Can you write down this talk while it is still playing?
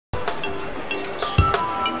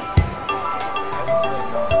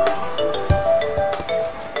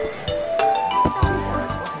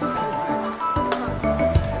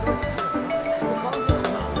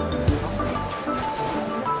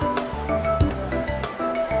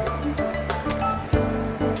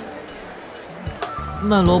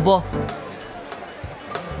卖萝卜，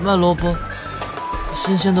卖萝卜，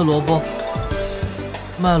新鲜的萝卜，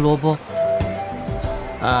卖萝卜。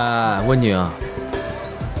温宁，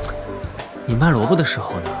你卖萝卜的时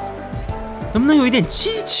候呢，能不能有一点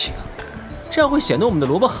激情？这样会显得我们的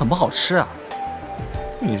萝卜很不好吃啊！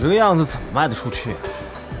你这个样子怎么卖得出去？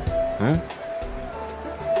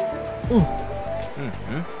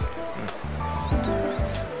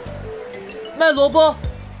卖萝卜，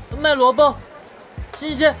卖萝卜，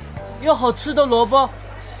新鲜又好吃的萝卜。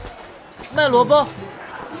卖萝卜，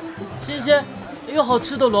新鲜又好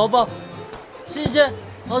吃的萝卜，新鲜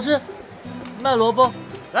好吃。卖萝卜，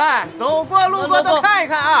来，走过路过都看一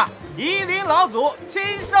看啊！夷陵老祖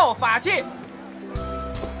亲授法器，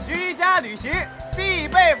居家旅行必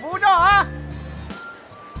备符咒啊！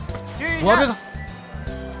我要这个。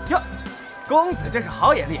哟，公子真是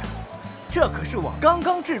好眼力啊！这可是我刚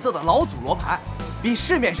刚制作的老祖罗盘，比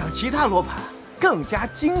市面上其他罗盘更加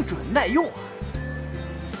精准耐用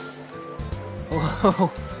啊！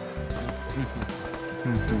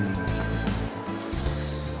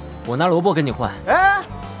我拿萝卜跟你换。哎，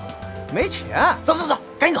没钱，走，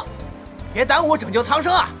赶紧走，别耽误我拯救苍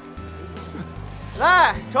生啊！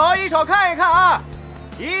来，瞅一瞅，看一看啊！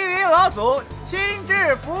夷陵老祖亲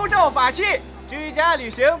制符咒法器，居家旅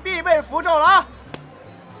行必备符咒了啊！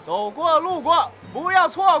走过路过不要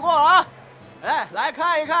错过啊！哎，来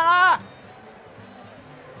看一看啊！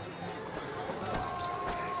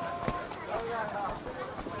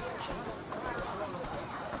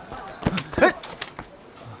哎，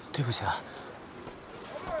对不起啊。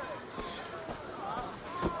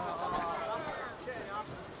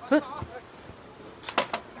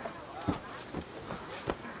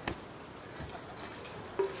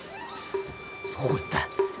混蛋，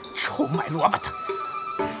臭卖萝卜的！